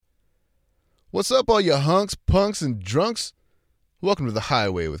What's up, all you hunks, punks, and drunks? Welcome to The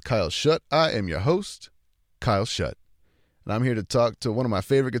Highway with Kyle Shutt. I am your host, Kyle Shutt. And I'm here to talk to one of my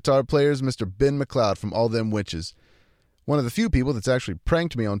favorite guitar players, Mr. Ben McLeod from All Them Witches. One of the few people that's actually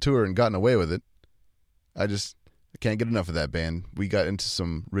pranked me on tour and gotten away with it. I can't get enough of that band. We got into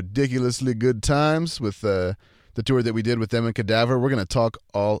some ridiculously good times with the tour that we did with them and Cadaver. We're going to talk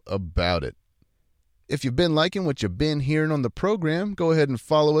all about it. If you've been liking what you've been hearing on the program, go ahead and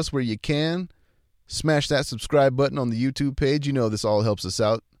follow us where you can. Smash that subscribe button on the YouTube page. You know this all helps us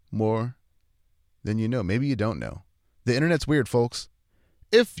out more than you know. Maybe you don't know. The internet's weird, folks.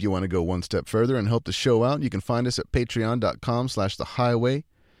 If you want to go one step further and help the show out, you can find us at patreon.com/thehighway.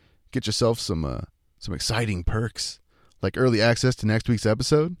 Get yourself some exciting perks, like early access to next week's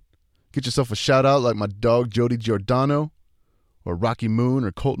episode. Get yourself a shout out like my dog Jody Giordano, or Rocky Moon,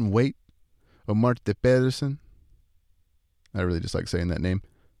 or Colton Waite, or Marte Pedersen. I really just like saying that name.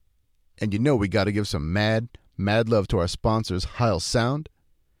 And you know we got to give some mad love to our sponsors, Heil Sound.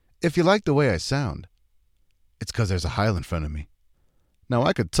 If you like the way I sound, it's because there's a Heil in front of me. Now,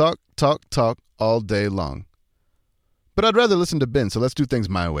 I could talk all day long. But I'd rather listen to Ben, so let's do things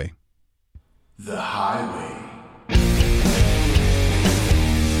my way. The Highway.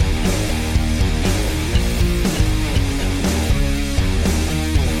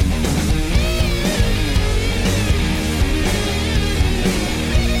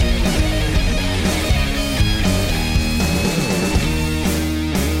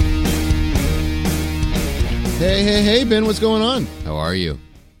 Hey, Ben, what's going on? How are you?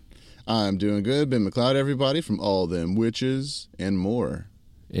 I'm doing good. Ben McLeod, everybody, from All Them Witches and more.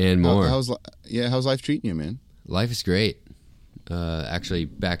 And more. How's life treating you, man? Life is great. Actually,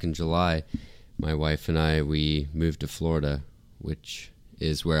 back in July, my wife and I, we moved to Florida, which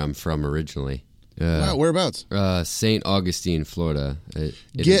is where I'm from originally. Wow, whereabouts? St. Augustine, Florida.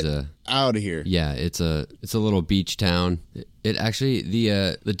 Get out of here. Yeah, it's a little beach town. It actually,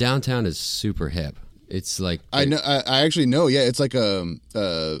 the downtown is super hip. It's like I know. I actually know. Yeah, it's like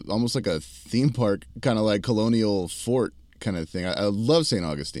almost like a theme park, kind of like colonial fort kind of thing. I love St.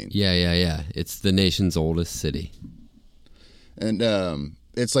 Augustine. Yeah. It's the nation's oldest city, and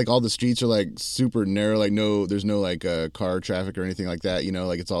it's like all the streets are like super narrow. Like there's no like car traffic or anything like that. You know,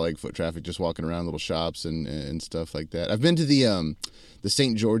 like it's all like foot traffic, just walking around little shops and stuff like that. I've been to the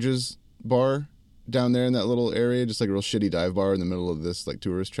St. George's bar down there in that little area, just like a real shitty dive bar in the middle of this like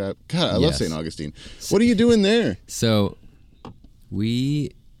tourist trap. God, I love St. Augustine. What are you doing there? So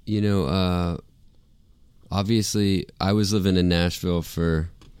we, obviously I was living in Nashville for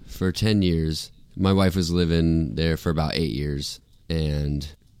 10 years. My wife was living there for about 8 years, and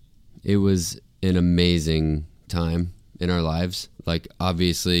it was an amazing time in our lives. Like,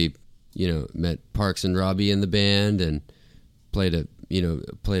 obviously, met Parks and Robbie in the band and played a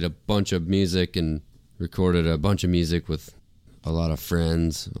bunch of music and recorded a bunch of music with a lot of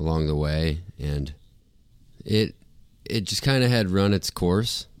friends along the way, and it just kind of had run its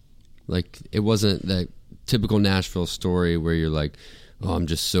course. Like, it wasn't that typical Nashville story where you're like, oh, I'm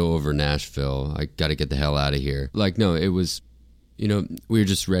just so over Nashville, I got to get the hell out of here. Like, no, it was, we were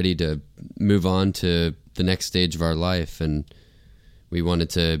just ready to move on to the next stage of our life, and we wanted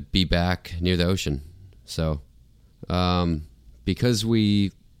to be back near the ocean. So, because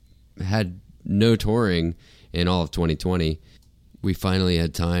we had no touring in all of 2020, we finally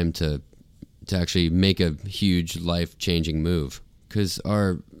had time to actually make a huge life-changing move. Because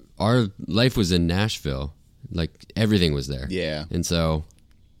our life was in Nashville. Like, everything was there. Yeah. And so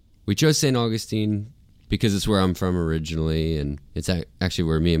we chose St. Augustine because it's where I'm from originally, and it's actually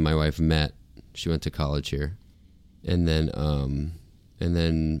where me and my wife met. She went to college here. And then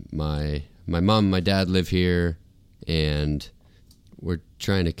my mom and my dad live here, and we're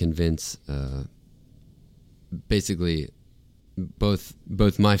trying to convince basically both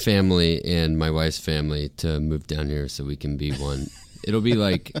my family and my wife's family to move down here so we can be one. It'll be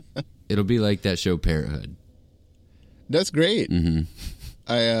like that show Parenthood. That's great. Mm-hmm.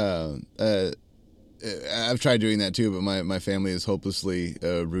 I've tried doing that too, but my family is hopelessly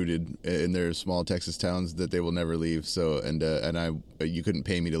rooted in their small Texas towns that they will never leave. So you couldn't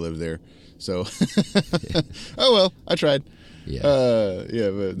pay me to live there. So oh well, I tried. Yeah.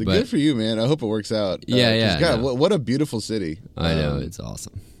 But good for you, man. I hope it works out. Yeah. God, what a beautiful city. I know, it's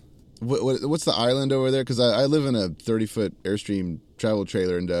awesome. What's the island over there? Because I live in a 30-foot Airstream travel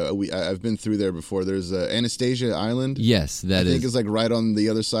trailer, and I've been through there before. There's Anastasia Island. Yes, I think is like right on the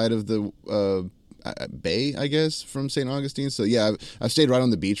other side of the bay, I guess, from St. Augustine. So yeah, I've stayed right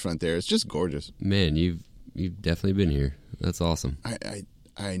on the beachfront there. It's just gorgeous. Man, you've definitely been here. That's awesome.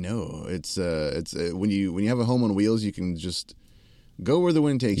 I know. It's when you have a home on wheels, you can just Go where the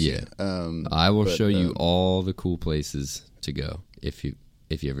wind takes Yeah. you. I will show you all the cool places to go if you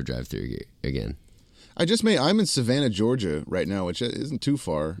ever drive through again. I'm in Savannah, Georgia right now, which isn't too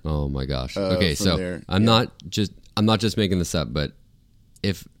far. Oh my gosh. Okay, so there. I'm not just making this up, but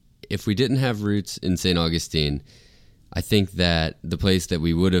if we didn't have roots in St. Augustine, I think that the place that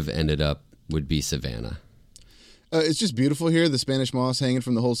we would have ended up would be Savannah. It's just beautiful here. The Spanish moss hanging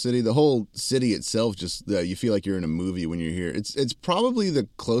from the whole city. The whole city itself, just you feel like you're in a movie when you're here. It's probably the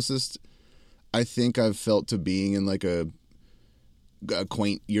closest I think I've felt to being in like a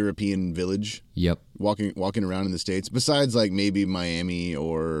quaint European village. Yep. Walking around in the States. Besides like maybe Miami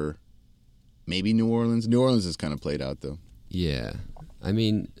or maybe New Orleans. New Orleans is kind of played out though. Yeah. I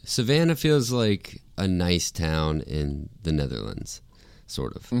mean, Savannah feels like a nice town in the Netherlands,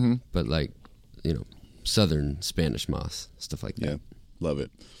 sort of. Mm-hmm. But like, southern Spanish moss, stuff like that. Yeah, love it.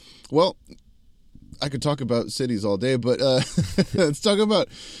 Well, I could talk about cities all day, but let's talk about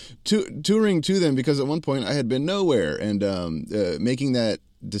touring to them, because at one point I had been nowhere, and making that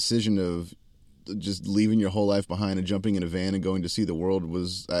decision of just leaving your whole life behind and jumping in a van and going to see the world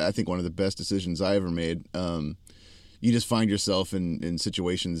was, I think, one of the best decisions I ever made. You just find yourself in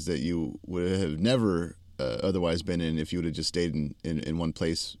situations that you would have never otherwise been in if you would have just stayed in one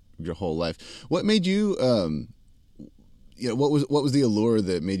place your whole life. What made you what was the allure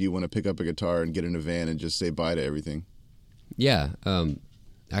that made you want to pick up a guitar and get in a van and just say bye to everything? Yeah,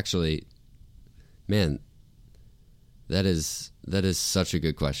 actually, man, that is such a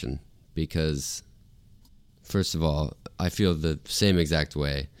good question, because first of all, I feel the same exact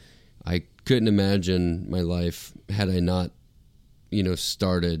way. I couldn't imagine my life had I not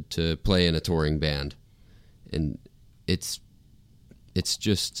started to play in a touring band, and it's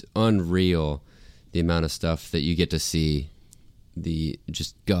just unreal the amount of stuff that you get to see, the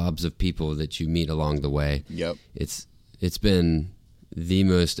just gobs of people that you meet along the way. Yep. It's been the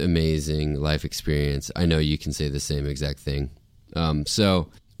most amazing life experience. I know you can say the same exact thing. So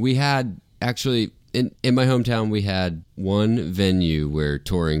we had actually in my hometown, we had one venue where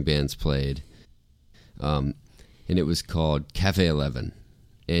touring bands played, and it was called Cafe 11.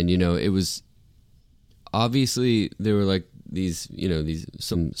 And it was obviously there were like these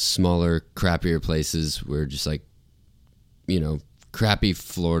some smaller, crappier places where just like crappy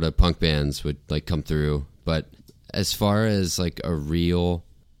Florida punk bands would like come through. But as far as like a real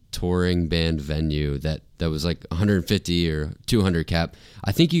touring band venue that was like 150 or 200 cap,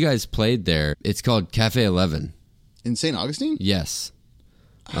 I think you guys played there. It's called Cafe 11 in St. Augustine. Yes.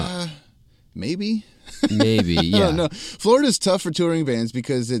 Maybe yeah. I don't know. Florida's tough for touring bands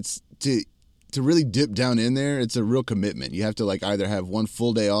because it's to really dip down in there, it's a real commitment. You have to like either have one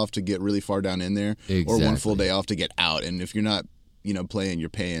full day off to get really far down in there, or one full day off to get out. And if you're not, playing, you're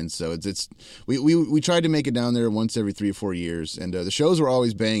paying. So we tried to make it down there once every 3 or 4 years, and the shows were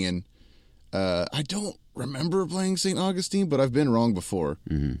always banging. I don't remember playing St. Augustine, but I've been wrong before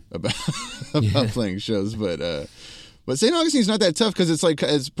about playing shows. But St. Augustine's not that tough because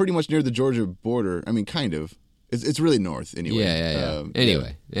it's pretty much near the Georgia border. I mean, kind of. It's really north anyway. Yeah.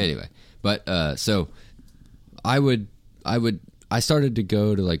 Anyway. But so I started to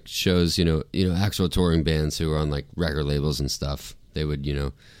go to like shows, actual touring bands who were on like record labels and stuff. They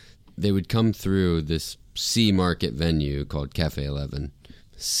would come through this C Market venue called Cafe 11.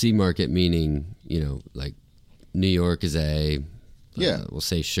 C Market meaning, like New York is A. Yeah. We'll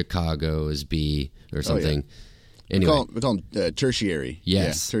say Chicago is B or something. Oh, yeah. Anyway. We call them tertiary.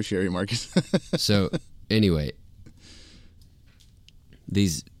 Yes. Yeah, tertiary markets. So anyway,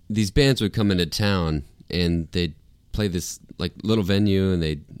 these bands would come into town and they'd play this like little venue, and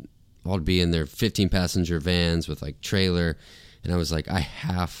they'd all be in their 15-passenger vans with like trailer, and I was like, I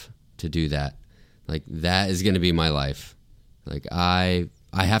have to do that. Like that is going to be my life. Like I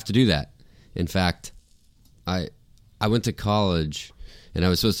have to do that. In fact, I went to college and I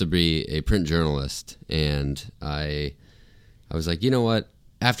was supposed to be a print journalist, and I was like, you know what?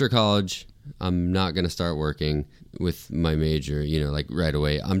 After college, I'm not going to start working with my major, like right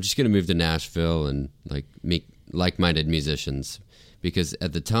away. I'm just going to move to Nashville and like meet like-minded musicians, because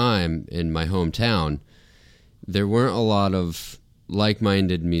at the time in my hometown, there weren't a lot of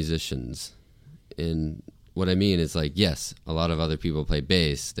like-minded musicians. And what I mean is like, yes, a lot of other people play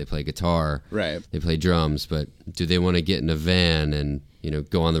bass, they play guitar, right? They play drums, but do they want to get in a van and,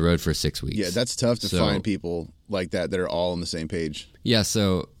 go on the road for 6 weeks? Yeah, that's tough to find people like that are all on the same page. Yeah,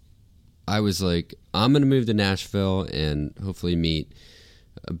 so I was like, I'm going to move to Nashville and hopefully meet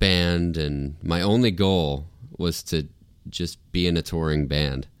a band, and my only goal was to just be in a touring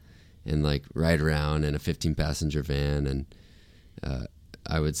band and like ride around in a 15-passenger van. And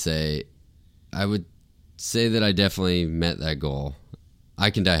I would say that I definitely met that goal.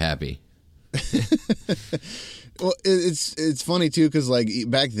 I can die happy. Well, it's funny too, because like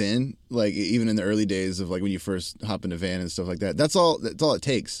back then, like even in the early days of like when you first hop in a van and stuff like that, that's all it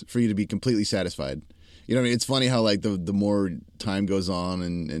takes for you to be completely satisfied. You know what I mean? It's funny how like the more time goes on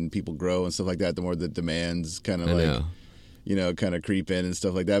and people grow and stuff like that, the more the demands kind of like, you know, kind of creep in and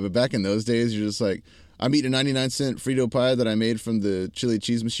stuff like that. But back in those days, you're just like, I'm eating a 99-cent Frito pie that I made from the chili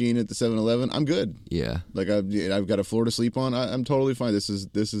cheese machine at the 7-Eleven. I'm good. Yeah. Like I've got a floor to sleep on. I'm totally fine. This is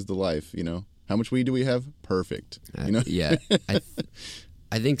the life, you know. How much weed do we have? Perfect. You know? Yeah.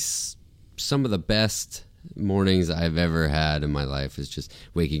 I think some of the best mornings I've ever had in my life is just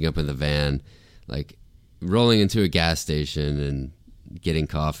waking up in the van, like rolling into a gas station and getting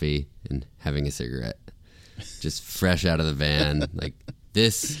coffee and having a cigarette. Just fresh out of the van. Like,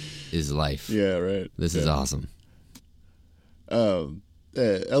 this is life. Yeah, right. This is awesome. A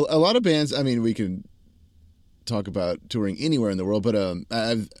lot of bands, I mean, we can talk about touring anywhere in the world, but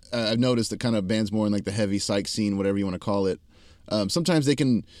I've noticed that kind of bands more in like the heavy psych scene, whatever you want to call it. Sometimes they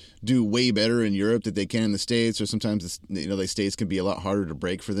can do way better in Europe than they can in the States, or sometimes the States can be a lot harder to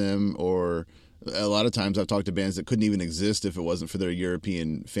break for them. Or a lot of times I've talked to bands that couldn't even exist if it wasn't for their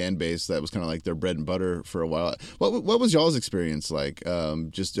European fan base. That was kind of like their bread and butter for a while. What was y'all's experience like?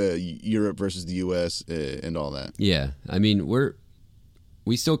 Just Europe versus the U.S. And all that. Yeah, I mean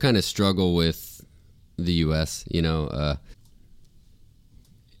we still kind of struggle with the U.S. You know,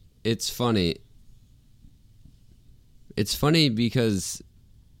 it's funny. It's funny because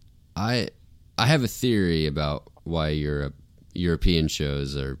I have a theory about why European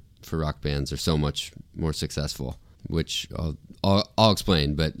shows for rock bands are so much more successful, which I'll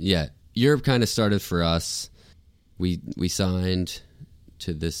explain. But yeah, Europe kind of started for us. We signed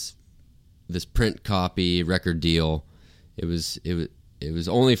to this print copy record deal. It was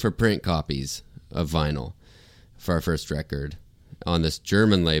only for print copies of vinyl for our first record on this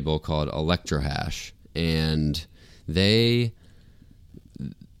German label called Electrohash, and they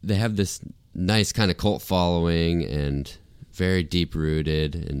have this nice kind of cult following and very deep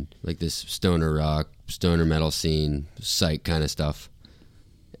rooted and like this stoner rock, stoner metal scene, psych kind of stuff.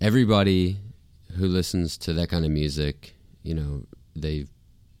 Everybody who listens to that kind of music, you know, they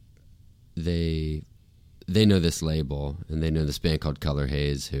know this label, and they know this band called Color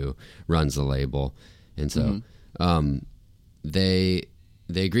Haze who runs the label. And so they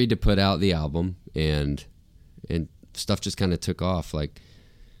agreed to put out the album, and stuff just kind of took off. Like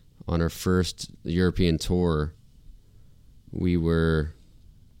on our first European tour, we were,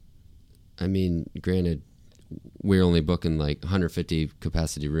 I mean, granted, we're only booking like 150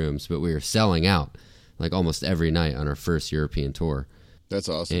 capacity rooms, but we were selling out like almost every night on our first European tour. That's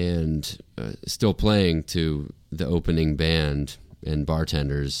awesome. And still playing to the opening band and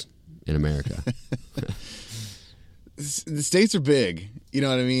bartenders in America. The States are big. You know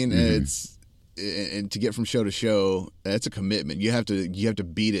what I mean? Mm-hmm. And to get from show to show, that's a commitment. You have to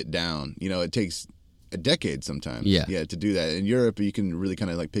beat it down. You know, it takes a decade sometimes. Yeah, to do that. In Europe, you can really kind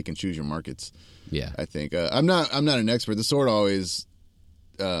of like pick and choose your markets. Yeah, I think I'm not an expert. The Sword always,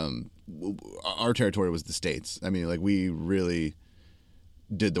 our territory was the States. I mean, like we really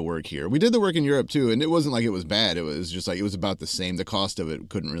did the work here. We did the work in Europe too, and it wasn't like it was bad. It was just like it was about the same. The cost of it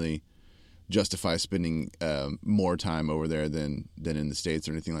couldn't really justify spending more time over there than in the States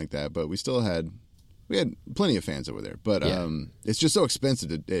or anything like that. But we had plenty of fans over there. But it's just so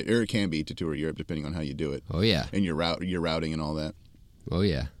expensive or it can be to tour Europe depending on how you do it. Oh yeah, and your routing and all that. Oh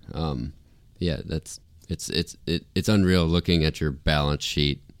yeah, it's unreal looking at your balance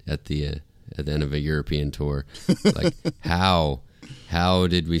sheet at the end of a European tour. Like how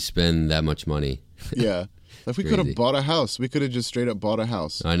did we spend that much money? Yeah. If we could have bought a house, we could have just straight up bought a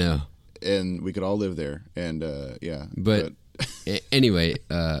house. I know. And we could all live there. And yeah. But anyway,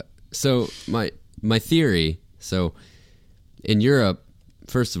 so my theory, so in Europe,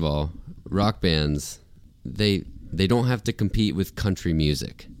 first of all, rock bands, they don't have to compete with country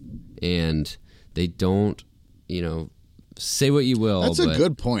music. And they don't, you know, say what you will. That's a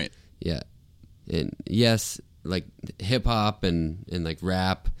good point. Yeah. And yes, like hip hop and like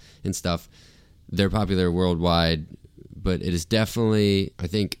rap and stuff, they're popular worldwide, but it is definitely, I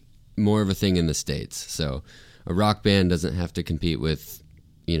think, more of a thing in the States. So a rock band doesn't have to compete with,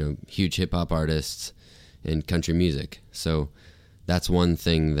 you know, huge hip hop artists and country music. So that's one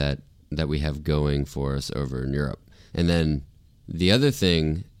thing that we have going for us over in Europe. And then the other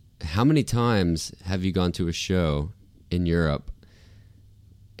thing, how many times have you gone to a show in Europe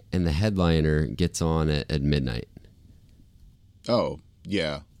and the headliner gets on at midnight? Oh,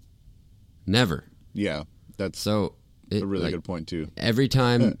 yeah. Never. Yeah, that's a really good point too. Every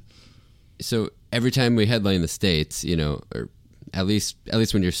time, so every time we headline in the States, or at least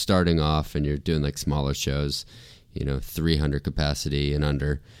when you're starting off and you're doing like smaller shows, 300 capacity and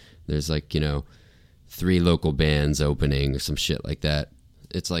under, there's like, 3 local bands opening or some shit like that.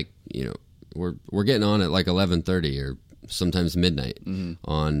 It's like, we're getting on at like 11:30 or sometimes midnight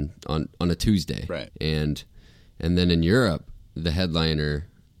on a Tuesday. Right. And then in Europe, the headliner,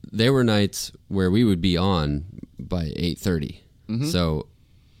 there were nights where we would be on by 8:30. So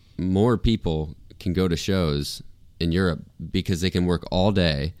more people can go to shows in Europe because they can work all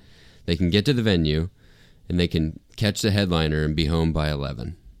day. They can get to the venue and they can catch the headliner and be home by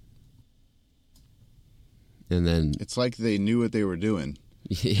 11. And then It's like they knew what they were doing.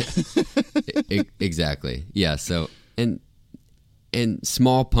 yeah, exactly. Yeah. So, and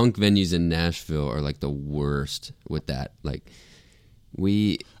small punk venues in Nashville are like the worst with that. Like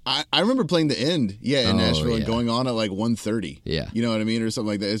I remember playing the End, in Nashville and going on at like 1:30. Yeah. You know what I mean? Or something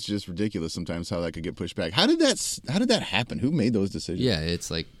like that. It's just ridiculous sometimes how that could get pushed back. How did that happen? Who made those decisions? Yeah.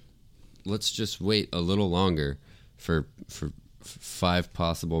 It's like, let's just wait a little longer for 5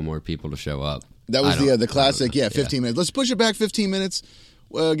 possible more people to show up. That was the classic, 15 minutes. Let's push it back 15 minutes.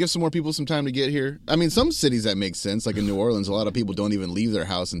 Give some more people some time to get here. I mean, some cities that makes sense. Like in New Orleans, a lot of people don't even leave their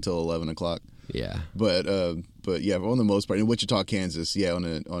house until 11 o'clock. Yeah. But yeah, on the most part, in Wichita, Kansas,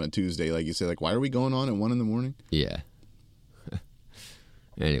 on a Tuesday, like you said, like why are we going on at 1 a.m? Yeah.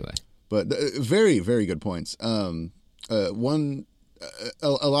 Anyway. But very, very good points. A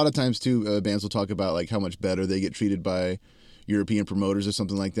lot of times too, bands will talk about like how much better they get treated by European promoters or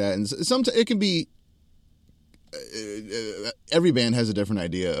something like that, and sometimes it can be. Every band has a different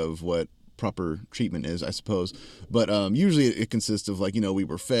idea of what proper treatment is, I suppose. But usually it consists of like, we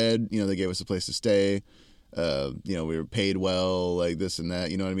were fed, they gave us a place to stay, we were paid well, like this and that,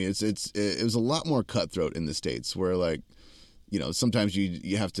 you know what I mean? It was a lot more cutthroat in the States where like, sometimes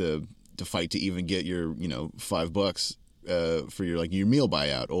you have to fight to even get your, $5 for your meal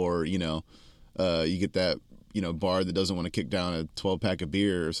buyout, or, you get that, bar that doesn't want to kick down a 12-pack of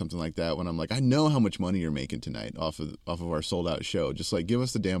beer or something like that, when I'm like, I know how much money you're making tonight off of our sold out show. Just like, give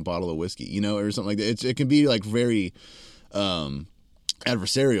us the damn bottle of whiskey, or something like that. It can be like very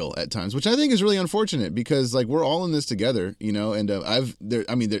adversarial at times, which I think is really unfortunate because like we're all in this together, and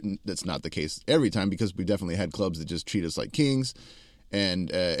that's not the case every time, because we definitely had clubs that just treat us like kings. And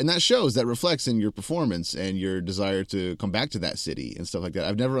that shows, that reflects in your performance and your desire to come back to that city and stuff like that.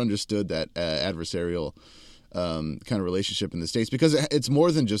 I've never understood that adversarial kind of relationship in the States, because it's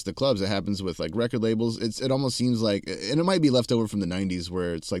more than just the clubs. It happens with like record labels. It almost seems like, and it might be left over from the 90s,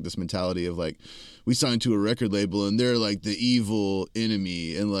 where it's like this mentality of like, we signed to a record label and they're like the evil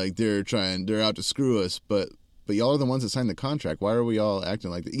enemy and like they're out to screw us, but y'all are the ones that signed the contract. Why are we all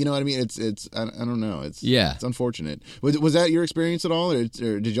acting like that? You know what I mean? I don't know. It's unfortunate. Was that your experience at all, or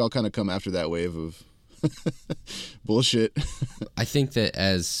did y'all kind of come after that wave of bullshit? I think that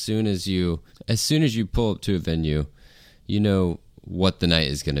as soon as you pull up to a venue, you know what the night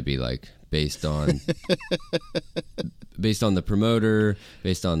is going to be like based on the promoter,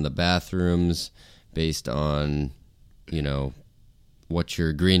 based on the bathrooms, based on what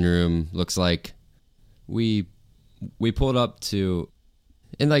your green room looks like. We pulled up to,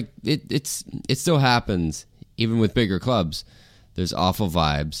 and like it still happens even with bigger clubs. There's awful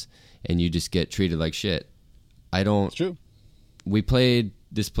vibes and you just get treated like shit. It's true. We played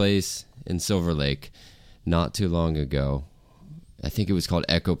this place in Silver Lake not too long ago. I think it was called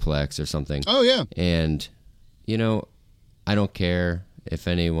Echoplex or something. Oh yeah. And I don't care if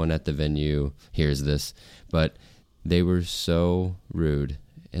anyone at the venue hears this, but they were so rude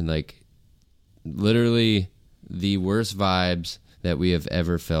and like literally the worst vibes that we have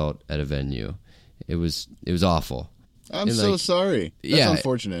ever felt at a venue. It was awful. I'm so sorry. That's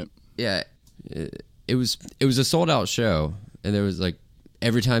unfortunate. Yeah. It was a sold out show, and there was like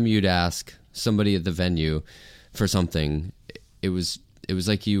every time you'd ask somebody at the venue for something, it was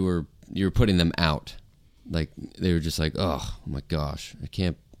like you were putting them out. Like they were just like, oh my gosh, I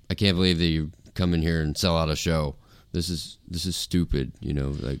can't believe that you come in here and sell out a show. This is stupid,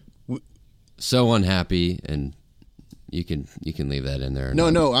 like so unhappy. And you can leave that in there.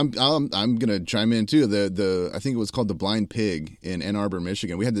 No, I'm gonna chime in too. I think it was called the Blind Pig in Ann Arbor,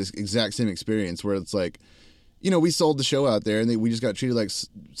 Michigan. We had this exact same experience where it's like, we sold the show out there, and we just got treated like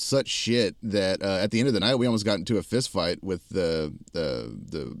such shit that at the end of the night we almost got into a fist fight with the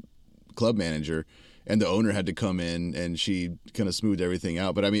club manager, and the owner had to come in and she kind of smoothed everything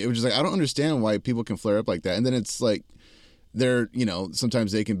out. But I mean, it was just like, I don't understand why people can flare up like that. And then it's like, they're,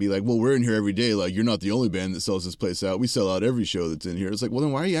 sometimes they can be like, well, we're in here every day. Like, you're not the only band that sells this place out. We sell out every show that's in here. It's like, well,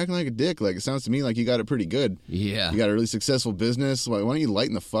 then why are you acting like a dick? Like, it sounds to me like you got it pretty good. Yeah. You got a really successful business. Why don't you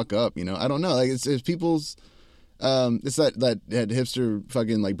lighten the fuck up? I don't know. Like, it's people's, it's that hipster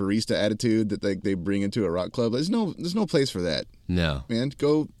fucking like barista attitude that they bring into a rock club. There's no place for that. No. Man,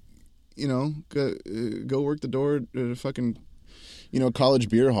 go work the door at a fucking, college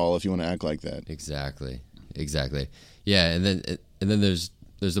beer hall if you want to act like that. Exactly. Yeah, and then there's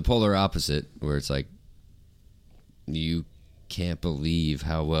the polar opposite where it's like you can't believe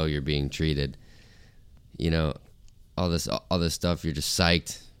how well you're being treated. All this stuff, you're just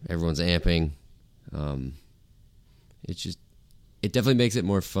psyched. Everyone's amping. It definitely makes it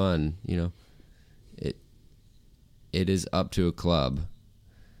more fun. It is up to a club,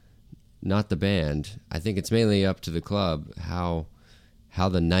 not the band. I think it's mainly up to the club how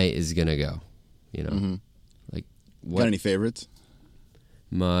the night is gonna go. Mm-hmm. Like, got any favorites?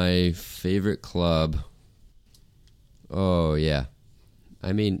 My favorite club. Oh yeah,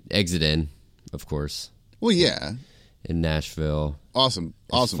 I mean Exit In, of course. Well, yeah, in Nashville. Awesome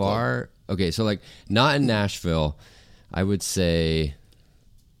Club. Okay, so like not in Nashville, I would say.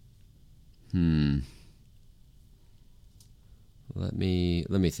 Let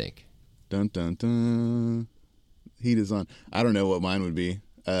me think. Dun dun dun. Heat is on. I don't know what mine would be.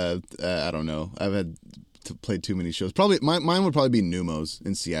 I don't know. I've had to play too many shows. Probably mine would probably be Numos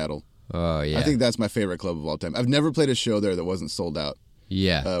in Seattle. Oh yeah. I think that's my favorite club of all time. I've never played a show there that wasn't sold out.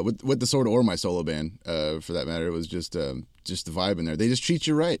 Yeah. With the Sword or my solo band, for that matter, it was just the vibe in there. They just treat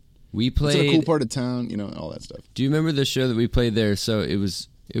you right. We played. It's a cool part of town, all that stuff. Do you remember the show that we played there? So it was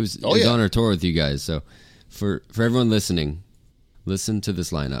on our tour with you guys. So for everyone listening, listen to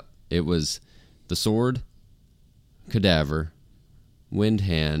this lineup. It was the Sword, Cadaver,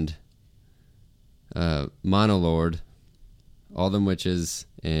 Windhand, Monolord, All Them Witches,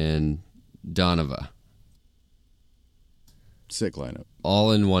 and Donova. Sick lineup.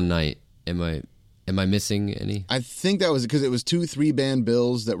 All in one night. Am I missing any? I think that was because it was 2 3-band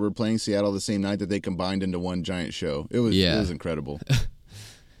bills that were playing Seattle the same night that they combined into one giant show. It was incredible.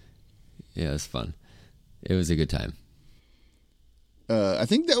 Yeah, it was fun. It was a good time. I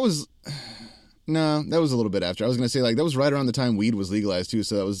think that was... No, that was a little bit after. I was going to say, like, that was right around the time weed was legalized, too.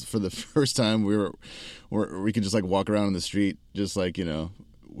 So that was for the first time we could just, like, walk around in the street just, like,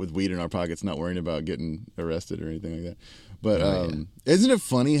 with weed in our pockets, not worrying about getting arrested or anything like that. But isn't it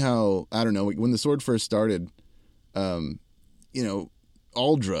funny how, I don't know, when the Sword first started, all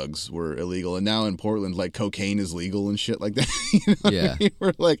drugs were illegal. And now in Portland, like, cocaine is legal and shit like that. Yeah. I mean?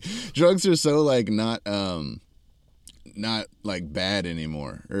 We're like, drugs are so, like, not like bad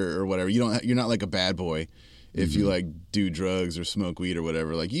anymore or whatever. You're not like a bad boy if you like do drugs or smoke weed or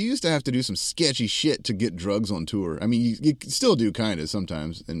whatever. Like, you used to have to do some sketchy shit to get drugs on tour. I mean, you still do kind of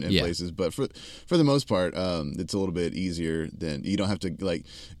sometimes in places, but for the most part, it's a little bit easier. Than you don't have to like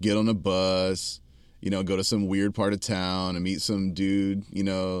get on a bus, go to some weird part of town and meet some dude,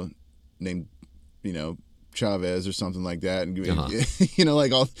 named, Chavez or something like that, and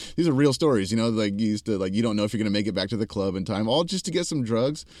like all these are real stories. Like you used to like you don't know if you're gonna make it back to the club in time, all just to get some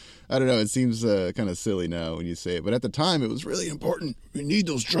drugs. I don't know. It seems kind of silly now when you say it, but at the time it was really important. We need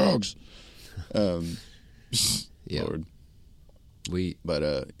those drugs. Yeah. Lord. Weed. Man,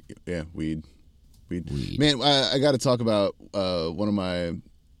 I got to talk about one of my.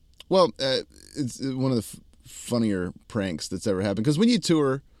 Well, it's one of the funnier pranks that's ever happened because when you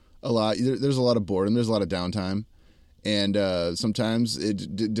tour a lot, there's a lot of boredom, there's a lot of downtime, and sometimes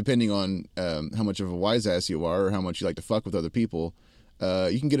depending on how much of a wise ass you are or how much you like to fuck with other people,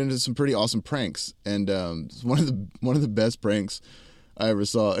 you can get into some pretty awesome pranks. And one of the best pranks I ever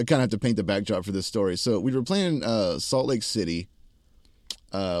saw. I kind of have to paint the backdrop for this story. So we were playing Salt Lake City,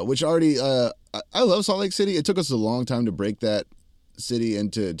 which already I love Salt Lake City. It took us a long time to break that city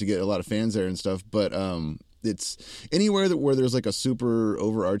and to get a lot of fans there and stuff, but it's anywhere where there's like a super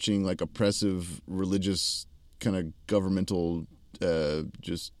overarching, like oppressive religious kind of governmental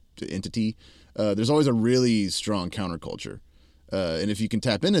just entity. There's always a really strong counterculture, and if you can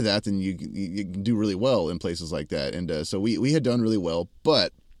tap into that, then you can do really well in places like that. And so we had done really well,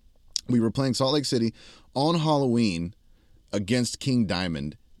 but we were playing Salt Lake City on Halloween against King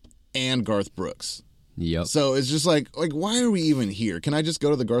Diamond and Garth Brooks. Yep. So it's just like why are we even here? Can I just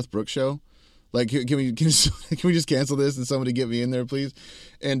go to the Garth Brooks show? Like, can we just cancel this and somebody get me in there, please?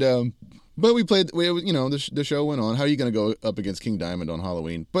 And but we played. The show went on. How are you going to go up against King Diamond on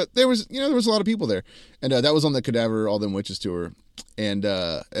Halloween? But there was a lot of people there, and that was on the Cadaver All Them Witches tour. And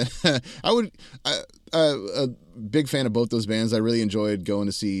a big fan of both those bands. I really enjoyed going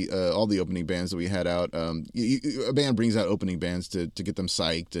to see all the opening bands that we had out. A band brings out opening bands to get them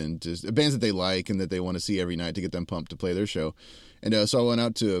psyched, and just bands that they like and that they want to see every night to get them pumped to play their show. And so I went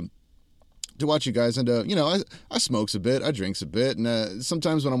out to watch you guys, and I smokes a bit, I drinks a bit, and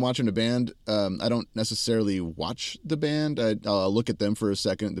sometimes when I'm watching a band, I don't necessarily watch the band. I'll look at them for a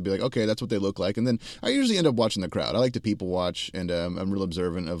second to be like, okay, that's what they look like, and then I usually end up watching the crowd. I like to people watch, and I'm real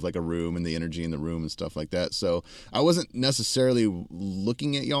observant of like a room and the energy in the room and stuff like that. So I wasn't necessarily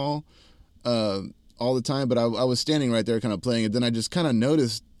looking at y'all all the time, but I was standing right there kind of playing, and then I just kind of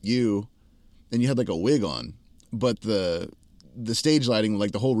noticed you, and you had like a wig on, but the stage lighting,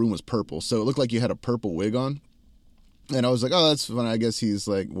 like the whole room was purple, so it looked like you had a purple wig on, and I was like, oh, that's fun. I guess he's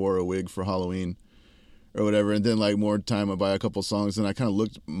like wore a wig for Halloween or whatever. And then like more time went by, a couple songs, and I kind of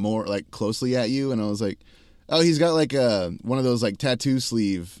looked more like closely at you, and I was like, oh, he's got like one of those like tattoo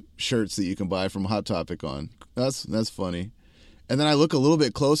sleeve shirts that you can buy from Hot Topic on. That's funny. And then I look a little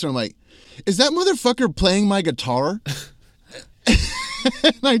bit closer, I'm like, is that motherfucker playing my guitar?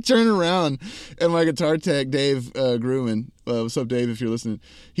 And I turn around, and my guitar tech, Dave Grumman, what's up, Dave, if you're listening,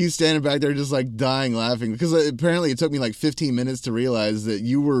 he's standing back there just like dying laughing, because apparently it took me like 15 minutes to realize that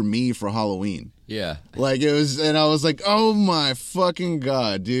you were me for Halloween. Yeah. Like it was, and I was like, oh my fucking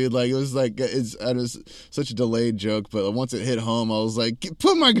God, dude. Like it was like, it was such a delayed joke, but once it hit home, I was like,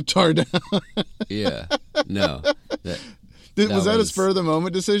 put my guitar down. Yeah. No. Was that a spur of the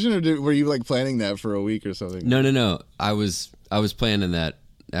moment decision, or were you like planning that for a week or something? No. I was planning that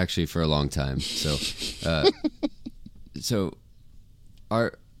actually for a long time. So, so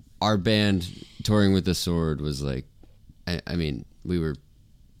our band Touring with the Sword was like, I mean, we were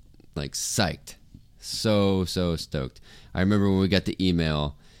like psyched, so stoked. I remember when we got the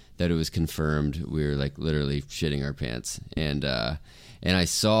email that it was confirmed, we were like literally shitting our pants, and I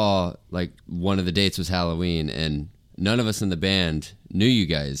saw like one of the dates was Halloween, and none of us in the band knew you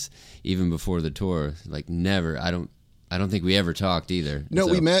guys even before the tour. Like never. I don't think we ever talked either. No,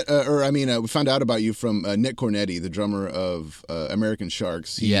 we met, we found out about you from Nick Cornetti, the drummer of American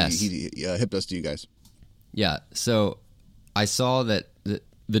Sharks. He hipped us to you guys. Yeah, so I saw that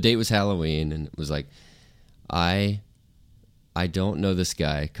the date was Halloween, and it was like, I don't know this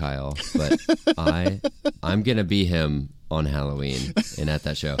guy, Kyle, but I'm going to be him on Halloween and at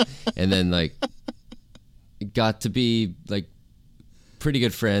that show. And then, like, got to be, like, pretty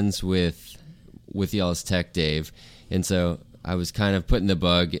good friends with y'all's tech, Dave. And so I was kind of putting the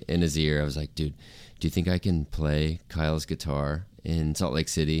bug in his ear. I was like, dude, do you think I can play Kyle's guitar in Salt Lake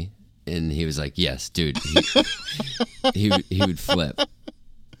City? And he was like, yes, dude. He would flip.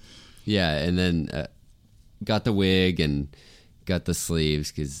 Yeah, and then got the wig and got the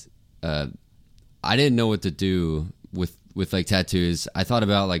sleeves, because I didn't know what to do with like tattoos. I thought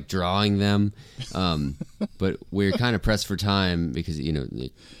about like drawing them, but we were kind of pressed for time because,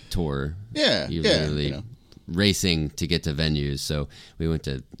 the tour. Yeah, you're literally racing to get to venues. So we went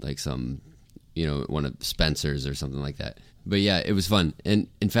to like some, one of Spencer's or something like that. But yeah, it was fun. And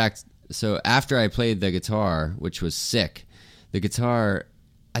in fact, so after I played the guitar, which was sick,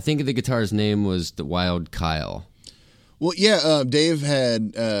 I think the guitar's name was the Wild Kyle. Well, yeah, Dave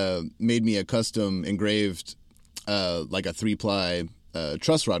had made me a custom engraved, like a 3-ply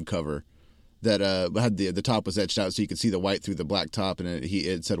truss rod cover that had the top was etched out so you could see the white through the black top, and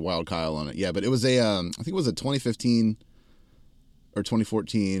it said Wild Kyle on it. Yeah, but it was I think it was a 2015 or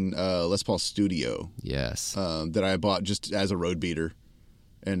 2014 Les Paul Studio. Yes. That I bought just as a road beater,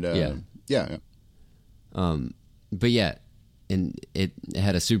 and yeah. But yeah, and it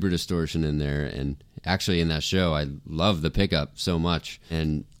had a super distortion in there, and actually in that show I love the pickup so much,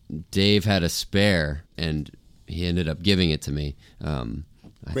 and Dave had a spare, and he ended up giving it to me.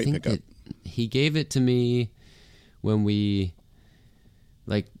 Great pickup. He gave it to me when we,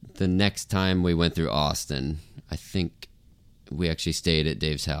 like, the next time we went through Austin. I think we actually stayed at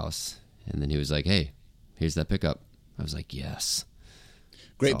Dave's house, and then he was like, hey, here's that pickup. I was like, yes.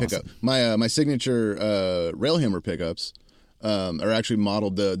 Great pickup. Awesome. My signature Railhammer pickups are actually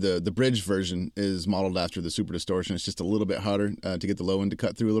modeled. The bridge version is modeled after the Super Distortion. It's just a little bit hotter to get the low end to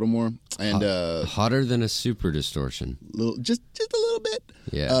cut through a little more, and hotter than a Super Distortion. Just a little bit.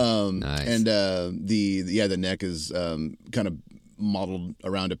 Yeah. Nice. And the neck is kind of modeled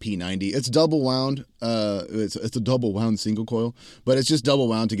around a P90. It's double wound. It's a double wound single coil, but it's just double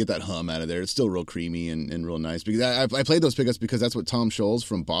wound to get that hum out of there. It's still real creamy and real nice. Because I played those pickups because that's what Tom Scholes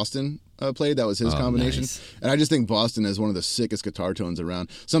from Boston played. That was his combination. Nice. And I just think Boston is one of the sickest guitar tones around.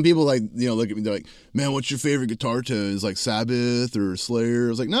 Some people look at me, they're like, man, what's your favorite guitar tone? Is like Sabbath or Slayer? I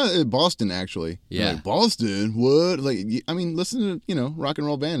was like, no, Boston actually. Yeah. Like, Boston? What? Like, I mean, listen to, rock and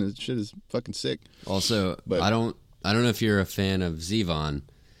roll band. This shit is fucking sick. Also, But- I don't know if you're a fan of Zevon.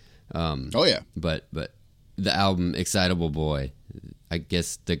 Oh, yeah. But the album Excitable Boy, I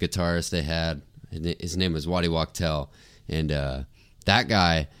guess the guitarist they had, his name was Waddy Wachtel, and that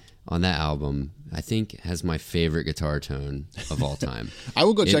guy on that album, I think, has my favorite guitar tone of all time. I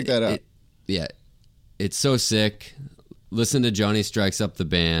will go check that out. Yeah, it's so sick. Listen to Johnny Strikes Up the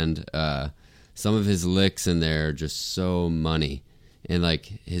Band. Some of his licks in there are just so money, and like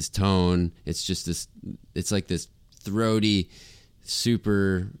his tone, it's just this. It's like this throaty,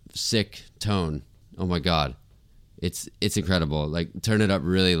 super sick tone. Oh my god, it's incredible. Like, turn it up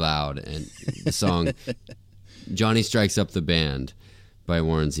really loud. And the song Johnny Strikes Up the Band by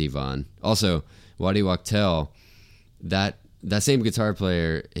Warren Zevon. Also, Waddy Wachtel, that same guitar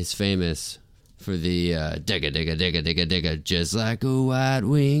player is famous for the digga digga digga digga digga, just like a white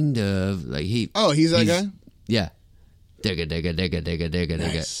winged dove. Like he's that guy? Yeah, digga digga digga digga digga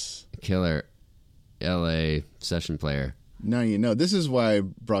Nice. digga. Killer LA session player. Now you know. This is why I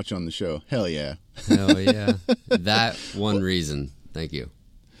brought you on the show. Hell yeah. Hell yeah. That one reason. Thank you.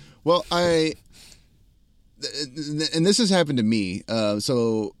 Well, and this has happened to me.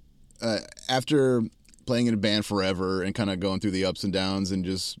 So after playing in a band forever and kind of going through the ups and downs and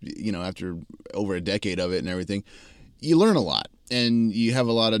just, after over a decade of it and everything, you learn a lot. And you have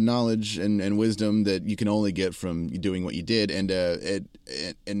a lot of knowledge and wisdom that you can only get from doing what you did. And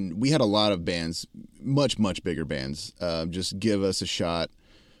we had a lot of bands, much, much bigger bands, just give us a shot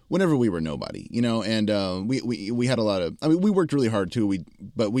whenever we were nobody, and we had a lot of, we worked really hard too.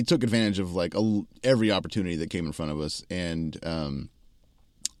 But we took advantage of like every opportunity that came in front of us.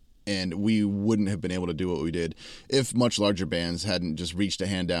 And we wouldn't have been able to do what we did if much larger bands hadn't just reached a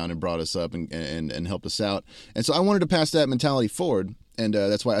hand down and brought us up and helped us out. And so I wanted to pass that mentality forward. And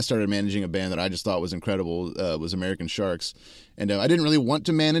that's why I started managing a band that I just thought was incredible, was American Sharks. And I didn't really want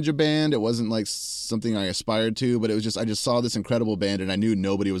to manage a band. It wasn't like something I aspired to, but it was just, I just saw this incredible band and I knew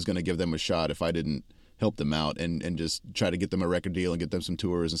nobody was going to give them a shot if I didn't help them out and just try to get them a record deal and get them some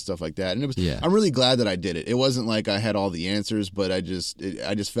tours and stuff like that. And it was, I'm really glad that I did it. It wasn't like I had all the answers, but I just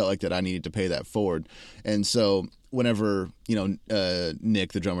felt like that I needed to pay that forward. And so whenever,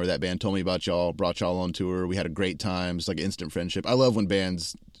 Nick, the drummer of that band, told me about y'all, brought y'all on tour, we had a great time. It's like instant friendship. I love when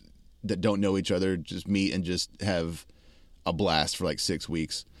bands that don't know each other just meet and just have a blast for like 6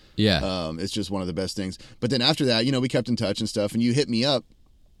 weeks. Yeah. It's just one of the best things. But then after that, we kept in touch and stuff, and you hit me up.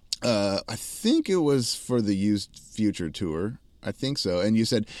 I think it was for the Used Future tour. I think so. And you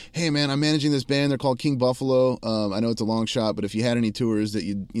said, hey, man, I'm managing this band. They're called King Buffalo. I know it's a long shot, but if you had any tours that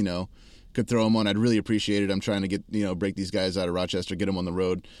you could throw them on, I'd really appreciate it. I'm trying to get, break these guys out of Rochester, get them on the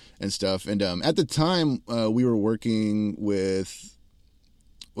road and stuff. And at the time, we were working with...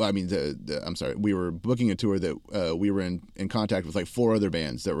 Well, I mean, we were booking a tour that we were in contact with like 4 other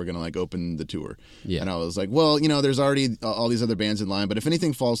bands that were going to like open the tour. Yeah. And I was like, well, there's already all these other bands in line, but if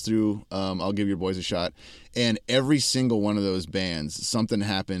anything falls through, I'll give your boys a shot. And every single one of those bands, something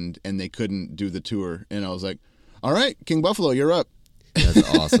happened and they couldn't do the tour. And I was like, all right, King Buffalo, you're up.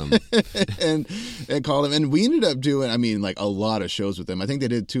 That's awesome. and called them. And we ended up doing, like a lot of shows with them. I think they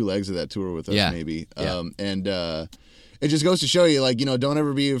did 2 legs of that tour with us, maybe. Yeah. It just goes to show you, like, don't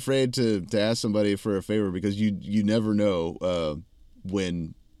ever be afraid to ask somebody for a favor because you never know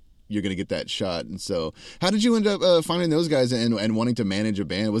when you're going to get that shot. And so how did you end up finding those guys and wanting to manage a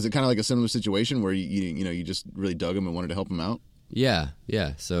band? Was it kind of like a similar situation where you just really dug them and wanted to help them out? Yeah.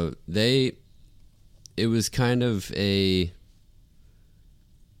 So it was kind of a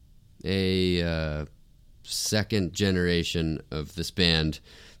second generation of this band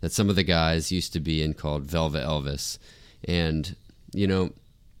that some of the guys used to be in called Velvet Elvis. And,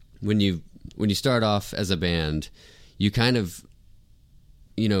 when you start off as a band, you kind of,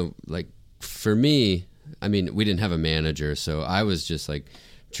 like for me, I mean, we didn't have a manager, so I was just like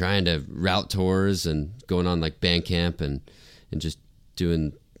trying to route tours and going on like Bandcamp and just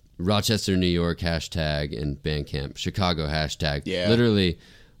doing Rochester, New York hashtag and Bandcamp, Chicago hashtag, literally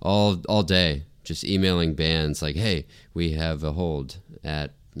all day, just emailing bands like, hey, we have a hold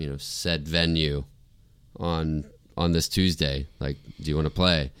at, said venue on this Tuesday, like, do you want to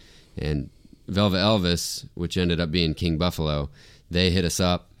play? And Velvet Elvis, which ended up being King Buffalo, they hit us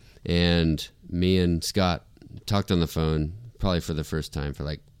up, and me and Scott talked on the phone probably for the first time for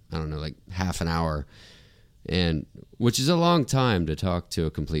like, I don't know, like half an hour, and which is a long time to talk to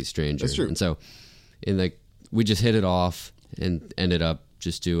a complete stranger. That's true. And so we just hit it off and ended up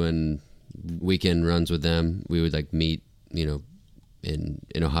just doing weekend runs with them. We would like meet, in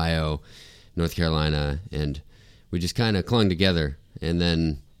Ohio, North Carolina, and we just kind of clung together. And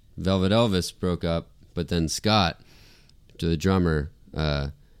then Velvet Elvis broke up, but then Scott, the drummer,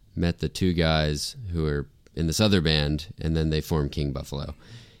 met the two guys who were in this other band, and then they formed King Buffalo.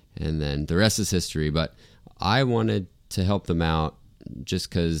 And then the rest is history. But I wanted to help them out just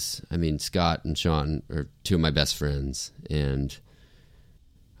because, Scott and Sean are two of my best friends, and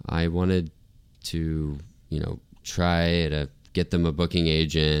I wanted to, try to get them a booking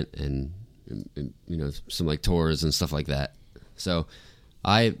agent and, some like tours and stuff like that. So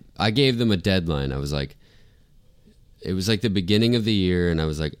I gave them a deadline. I was like, it was like the beginning of the year, and I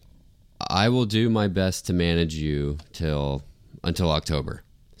was like, I will do my best to manage you until October.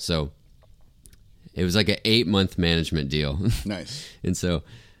 So it was like an 8-month management deal. Nice. And so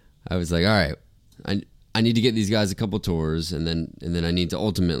I was like, all right, I need to get these guys a couple tours, and then I need to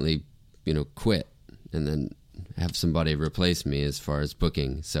ultimately, quit and then have somebody replace me as far as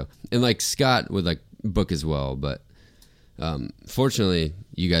booking. So, and like Scott would like book as well, but fortunately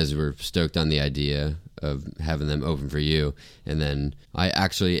you guys were stoked on the idea of having them open for you. And then I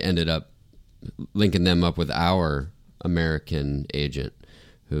actually ended up linking them up with our American agent,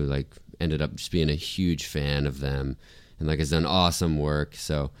 who like ended up just being a huge fan of them and like has done awesome work.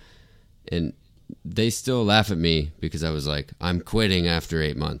 So, and they still laugh at me because I was like, I'm quitting after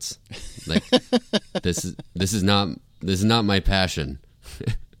 8 months. Like this is not my passion.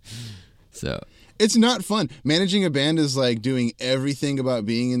 So it's not fun. Managing a band is like doing everything about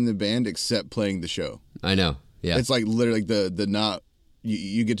being in the band except playing the show. I know. Yeah. It's like literally the not,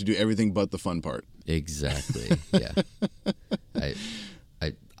 you get to do everything but the fun part. Exactly. Yeah.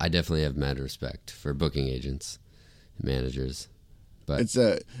 I definitely have mad respect for booking agents and managers, but it's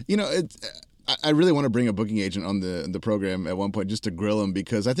I really want to bring a booking agent on the program at one point just to grill him,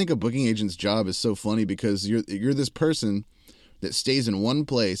 because I think a booking agent's job is so funny, because you're this person that stays in one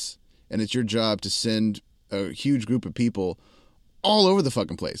place, and it's your job to send a huge group of people all over the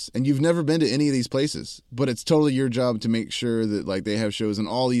fucking place, and you've never been to any of these places, but it's totally your job to make sure that like they have shows in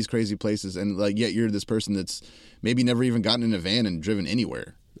all these crazy places, and like yet you're this person that's maybe never even gotten in a van and driven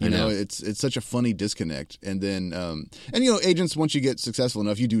anywhere. You know, it's such a funny disconnect. And then, agents, once you get successful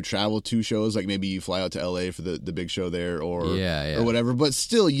enough, you do travel to shows. Like maybe you fly out to LA for the big show there or whatever. But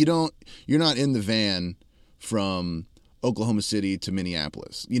still, you're not in the van from Oklahoma City to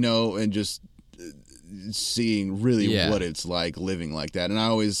Minneapolis, and just seeing really what it's like living like that. And I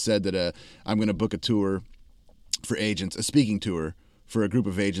always said that I'm going to book a tour for agents, a speaking tour for a group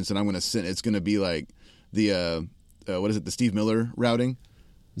of agents. And I'm going to send, it's going to be like the, the Steve Miller routing.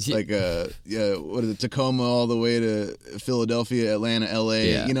 Like what is it, Tacoma all the way to Philadelphia, Atlanta, LA.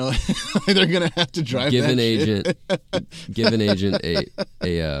 Yeah. They're gonna have to drive. Give an agent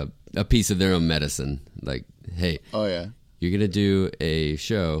a piece of their own medicine. Like, hey, you're gonna do a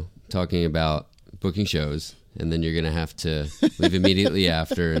show talking about booking shows, and then you're gonna have to leave immediately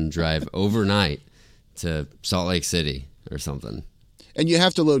after and drive overnight to Salt Lake City or something. And you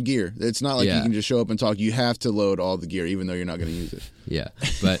have to load gear. It's not like you can just show up and talk. You have to load all the gear, even though you're not going to use it. Yeah,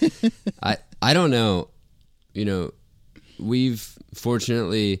 but I don't know. We've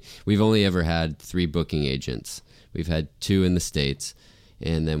only ever had 3 booking agents. We've had 2 in the States,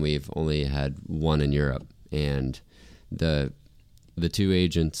 and then we've only had 1 in Europe. And the 2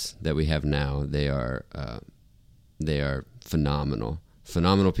 agents that we have now, they are phenomenal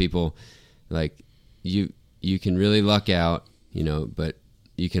people. Like you can really luck out. But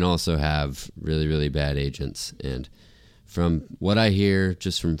you can also have really, really bad agents. And from what I hear,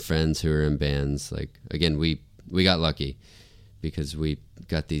 just from friends who are in bands, like, again, we got lucky because we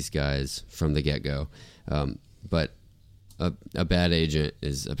got these guys from the get-go. But a bad agent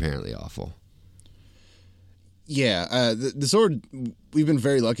is apparently awful. Yeah. The Sword, we've been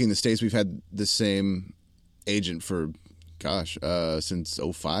very lucky in the States. We've had the same agent for, since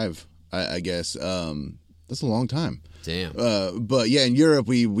 2005, I guess. That's a long time. Damn. But yeah, in Europe,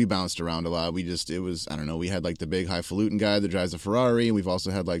 we bounced around a lot. We had like the big highfalutin guy that drives a Ferrari, and we've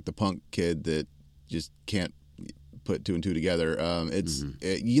also had like the punk kid that just can't put 2 and 2 together.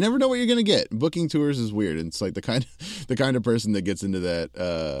 You never know what you're gonna get. Booking tours is weird. It's like the kind of person that gets into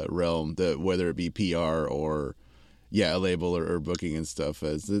that realm, that whether it be PR or a label or booking and stuff,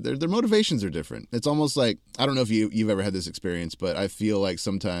 as their motivations are different. It's almost like, I don't know if you've ever had this experience, but I feel like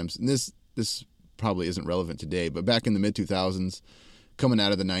sometimes, and this probably isn't relevant today, but back in the mid 2000s, coming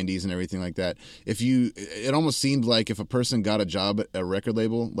out of the 90s and everything like that, it almost seemed like if a person got a job at a record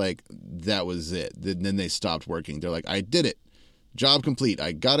label, like that was it. Then they stopped working. They're like, I did it. Job complete.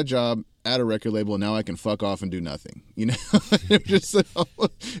 I got a job at a record label, and now I can fuck off and do nothing. It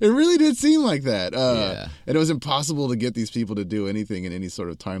really did seem like that. And it was impossible to get these people to do anything in any sort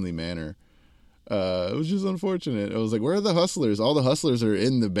of timely manner. It was just unfortunate. It was like, where are the hustlers? All the hustlers are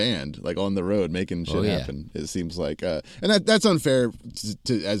in the band, like on the road, making shit happen. It seems like, and that's unfair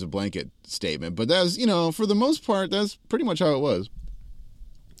as a blanket statement, but that's, for the most part, that's pretty much how it was.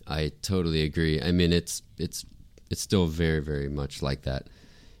 I totally agree. I mean, it's still very, very much like that.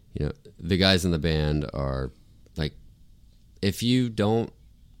 The guys in the band are like, if you don't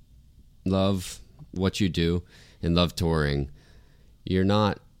love what you do and love touring, you're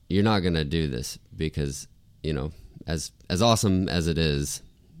not going to do this because, as awesome as it is,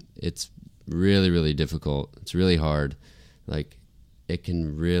 it's really, really difficult. It's really hard. Like, it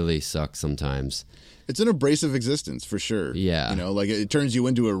can really suck sometimes. It's an abrasive existence for sure. Yeah. Like it turns you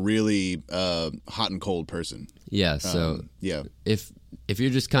into a really hot and cold person. Yeah. So if you're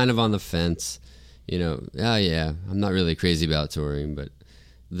just kind of on the fence, I'm not really crazy about touring, but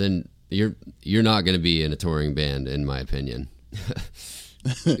then you're not going to be in a touring band, in my opinion.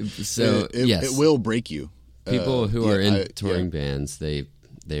 So it will break you. People who are in touring bands, they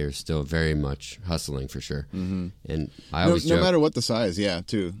are still very much hustling for sure. Mm-hmm. And I always joke, no matter what the size,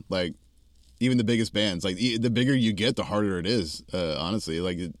 too. Like even the biggest bands, like the bigger you get, the harder it is. Honestly,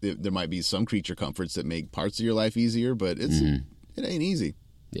 like there might be some creature comforts that make parts of your life easier, but it ain't easy.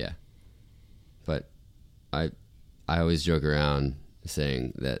 Yeah, but I always joke around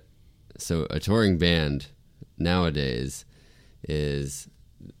saying that. So a touring band nowadays is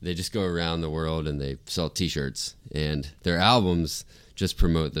they just go around the world and they sell T-shirts, and their albums just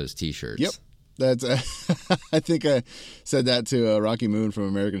promote those T-shirts. Yep. That's I think I said that to Rocky Moon from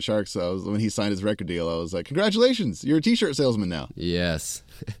American Sharks. When he signed his record deal, I was like, congratulations, you're a T-shirt salesman now. Yes.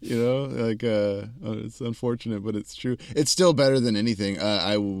 It's unfortunate, but it's true. It's still better than anything.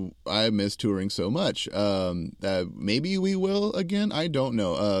 I miss touring so much. Maybe we will again. I don't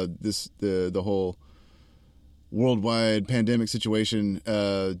know. The whole worldwide pandemic situation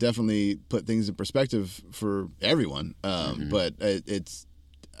definitely put things in perspective for everyone. But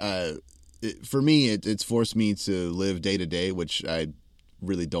for me, it's forced me to live day to day, which I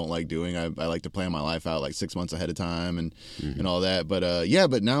really don't like doing. I like to plan my life out like 6 months ahead of time and all that. But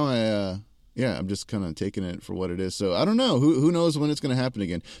but now I'm just kind of taking it for what it is. So I don't know. Who knows when it's going to happen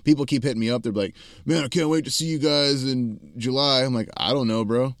again? People keep hitting me up. They're like, man, I can't wait to see you guys in July. I'm like, I don't know,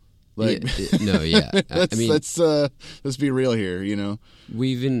 bro. Like, let's be real here. We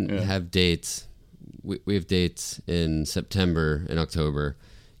even have dates. We have dates in September and October,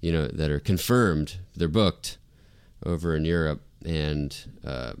 that are confirmed. They're booked over in Europe. And,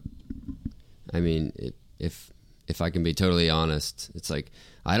 if I can be totally honest, it's like,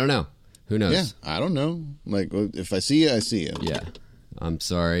 I don't know. Who knows? Yeah, I don't know. Like, if I see you, I see you. Yeah. I'm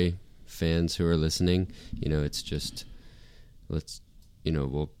sorry, fans who are listening. It's just,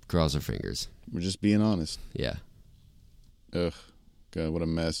 we'll cross our fingers. We're just being honest. Yeah. Ugh. God, what a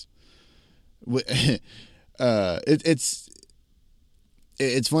mess.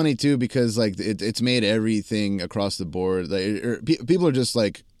 It's funny too because like it's made everything across the board. Like, people are just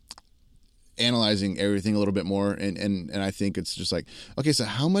like analyzing everything a little bit more, and I think it's just like, okay, so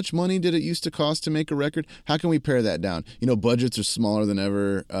how much money did it used to cost to make a record? How can we pare that down? Budgets are smaller than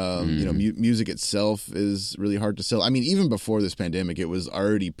ever. Music itself is really hard to sell. I mean, even before this pandemic, it was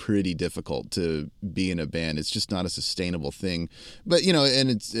already pretty difficult to be in a band. It's just not a sustainable thing. But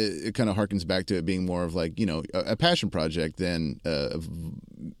and it kind of harkens back to it being more of like a passion project than a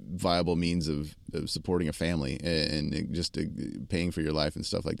viable means of supporting a family and just paying for your life and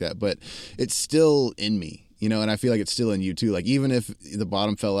stuff like that. But it's still in me, and I feel like it's still in you too. Like even if the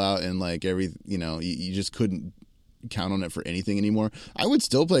bottom fell out and like you just couldn't count on it for anything anymore, I would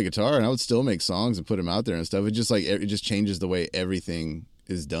still play guitar and I would still make songs and put them out there and stuff. It just changes the way everything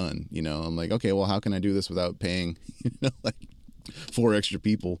is done. I'm like, okay, well, how can I do this without paying, like 4 extra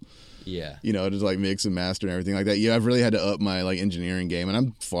people? Yeah. Just like mix and master and everything like that. Yeah, I've really had to up my like engineering game, and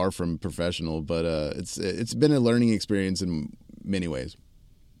I'm far from professional, but it's been a learning experience in many ways.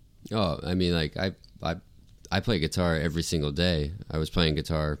 Oh, I mean, like I play guitar every single day. I was playing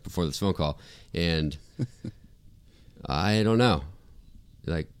guitar before this phone call, and I don't know.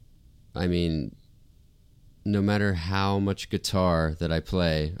 Like, I mean, no matter how much guitar that I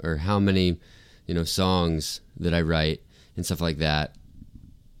play or how many, songs that I write and stuff like that,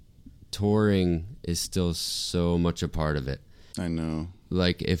 touring is still so much a part of it. I know.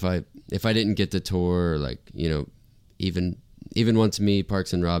 Like if I didn't get to tour, or like, even even once me,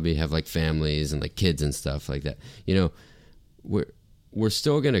 Parks and Robbie have like families and like kids and stuff like that, you know, we're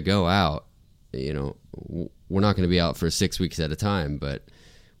still going to go out, you know, we're not going to be out for 6 weeks at a time, but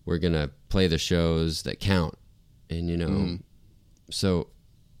we're going to play the shows that count. And, you know, so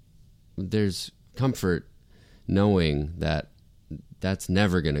there's comfort knowing that that's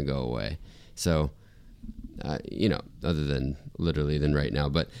never going to go away. So, you know, other than literally than right now,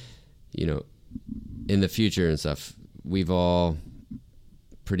 but, you know, in the future and stuff, we've all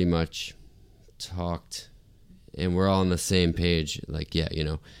pretty much talked and we're all on the same page. Like, yeah, you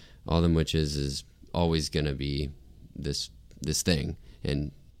know, All Them Witches is always going to be this thing.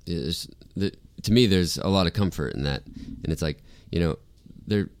 And to me, there's a lot of comfort in that. And it's like, you know,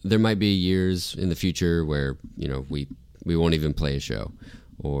 there might be years in the future where, you know, we won't even play a show,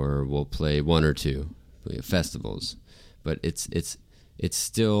 or we'll play one or two festivals, but it's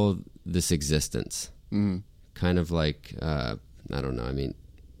still this existence. Kind of like, I don't know. I mean,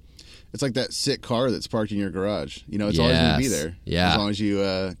 it's like that sick car that's parked in your garage. You know, it's always going to be there. Yeah. As long as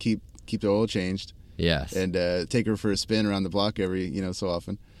you keep the oil changed. Yes. And take her for a spin around the block every, you know, so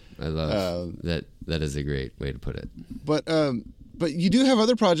often. I love that. That is a great way to put it. But you do have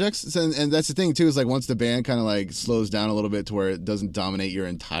other projects, and that's the thing too. Is like once the band kind of like slows down a little bit to where it doesn't dominate your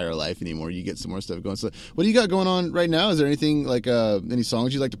entire life anymore, you get some more stuff going. So, what do you got going on right now? Is there anything like any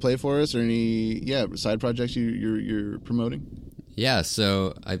songs you'd like to play for us, or any side projects you're promoting? Yeah.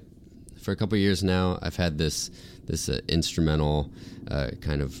 So for a couple of years now, I've had this instrumental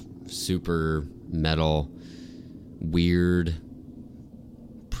kind of super metal weird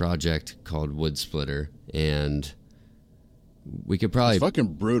project called Wood Splitter, and we could probably it's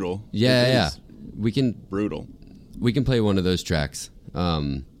fucking brutal. Yeah. We can play one of those tracks.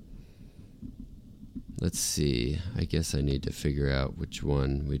 Let's see. I guess I need to figure out which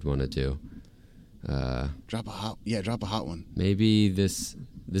one we'd want to do. Drop a hot one. Maybe this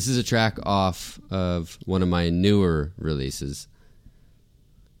is a track off of one of my newer releases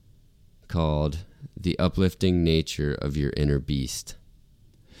called The Uplifting Nature of Your Inner Beast.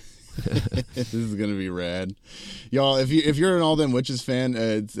 This is gonna be rad, y'all. If you're an All Them Witches fan,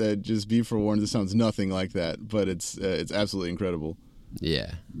 just be forewarned. This sounds nothing like that, but it's absolutely incredible.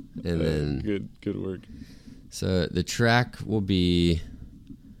 Yeah, and then good work. So the track will be.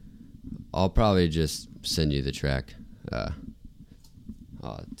 I'll probably just send you the track. Oh,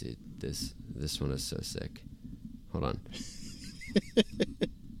 dude, this one is so sick. Hold on.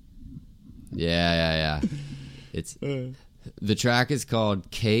 Yeah. It's. The track is called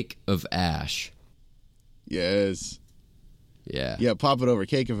Cake of Ash. Yes. Yeah. Yeah, pop it over.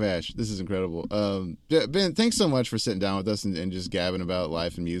 Cake of Ash. This is incredible. Ben, thanks so much for sitting down with us and just gabbing about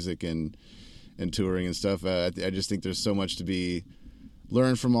life and music and touring and stuff. I just think there's so much to be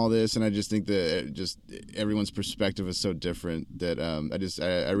learned from all this, and I just think that just everyone's perspective is so different that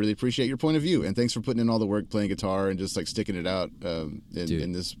I really appreciate your point of view, and thanks for putting in all the work playing guitar and just like sticking it out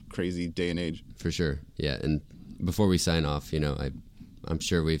in this crazy day and age. For sure. Yeah, and before we sign off, you know, I'm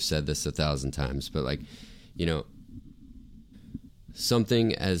sure we've said this 1,000 times, but like, you know,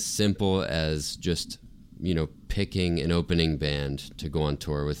 something as simple as just, you know, picking an opening band to go on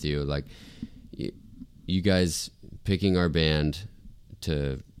tour with you, like you guys picking our band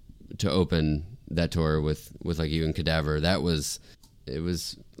to open that tour with like you and Cadaver, it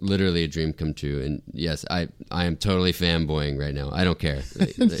was literally a dream come true. And yes, I am totally fanboying right now. I don't care.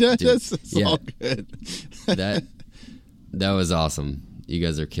 That's all good. that was awesome. You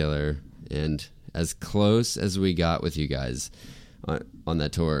guys are killer. And as close as we got with you guys on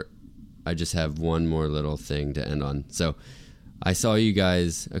that tour, I just have one more little thing to end on. So I saw you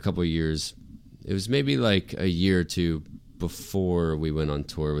guys a couple of years. It was maybe like a year or two before we went on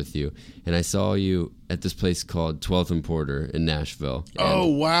tour with you, and I saw you at this place called 12th and Porter in Nashville. Oh,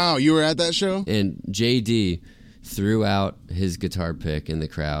 wow. You were at that show? And JD threw out his guitar pick in the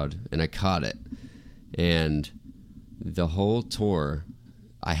crowd, and I caught it. And the whole tour,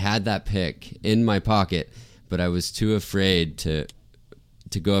 I had that pick in my pocket, but I was too afraid to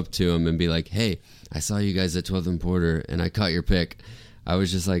go up to him and be like, hey, I saw you guys at 12th and Porter, and I caught your pick. I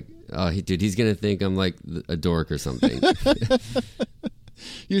was just like, oh, dude, he's going to think I'm like a dork or something.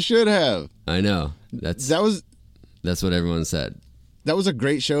 You should have. I know. That's what everyone said. That was a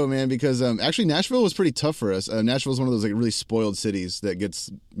great show, man, because actually Nashville was pretty tough for us. Nashville is one of those like really spoiled cities that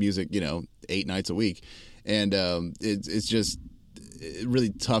gets music, 8 nights a week. And it's just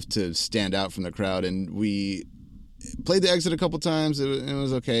really tough to stand out from the crowd. And we played the exit a couple times. It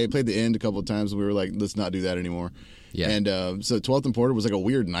was okay. Played the end a couple times. We were like, let's not do that anymore. Yeah. And so 12th and Porter was like a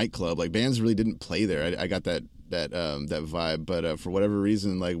weird nightclub. Like bands really didn't play there. I got that vibe. But for whatever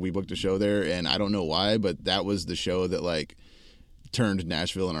reason, like we booked a show there, and I don't know why, but that was the show that like turned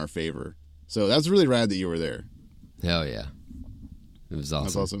Nashville in our favor. So that's really rad that you were there. Hell yeah. It was awesome.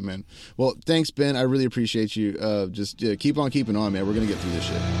 That's awesome, man. Well, thanks, Ben. I really appreciate you. Just keep on keeping on, man. We're going to get through this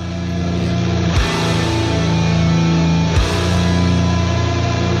shit.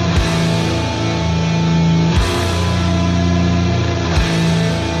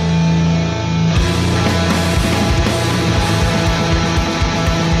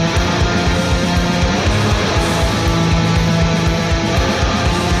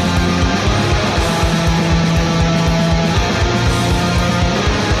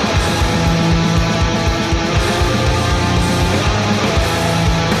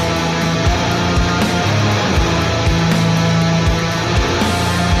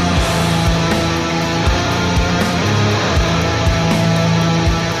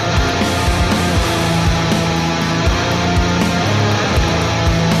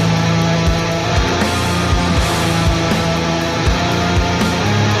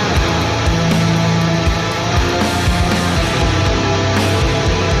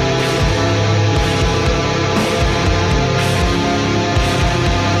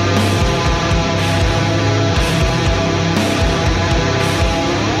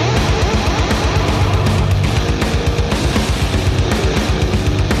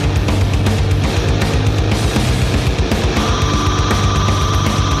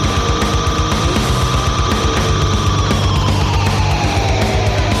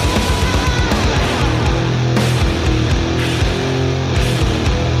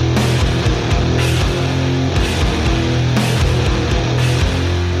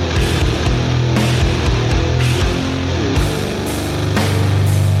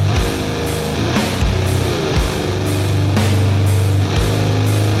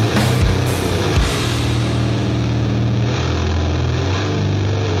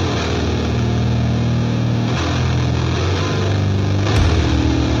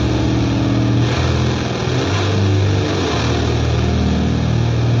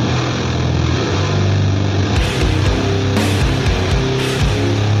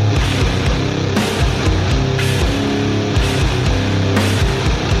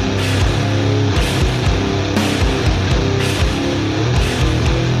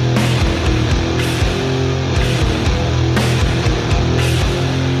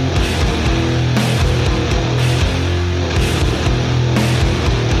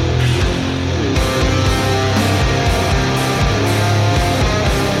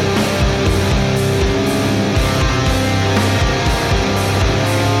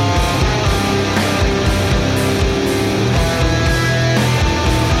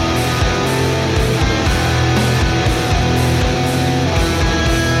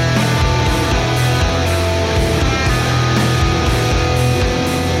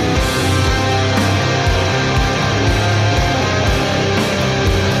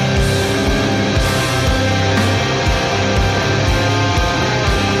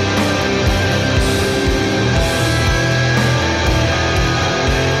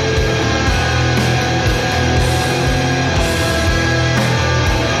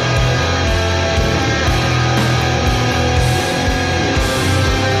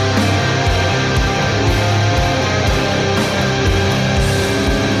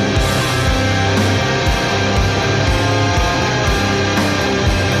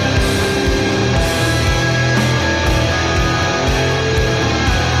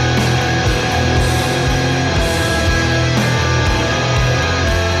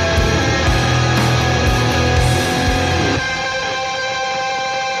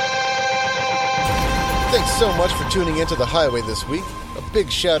 Thanks so much for tuning into The Highway this week. A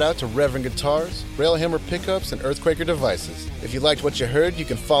big shout out to Reverend Guitars, Railhammer Pickups, and Earthquaker Devices. If you liked what you heard, you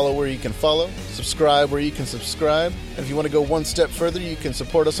can follow where you can follow, subscribe where you can subscribe, and if you want to go one step further, you can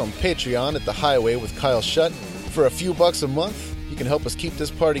support us on Patreon at The Highway with Kyle Shutt. For a few bucks a month, you can help us keep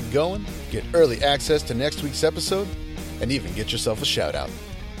this party going, get early access to next week's episode, and even get yourself a shout out.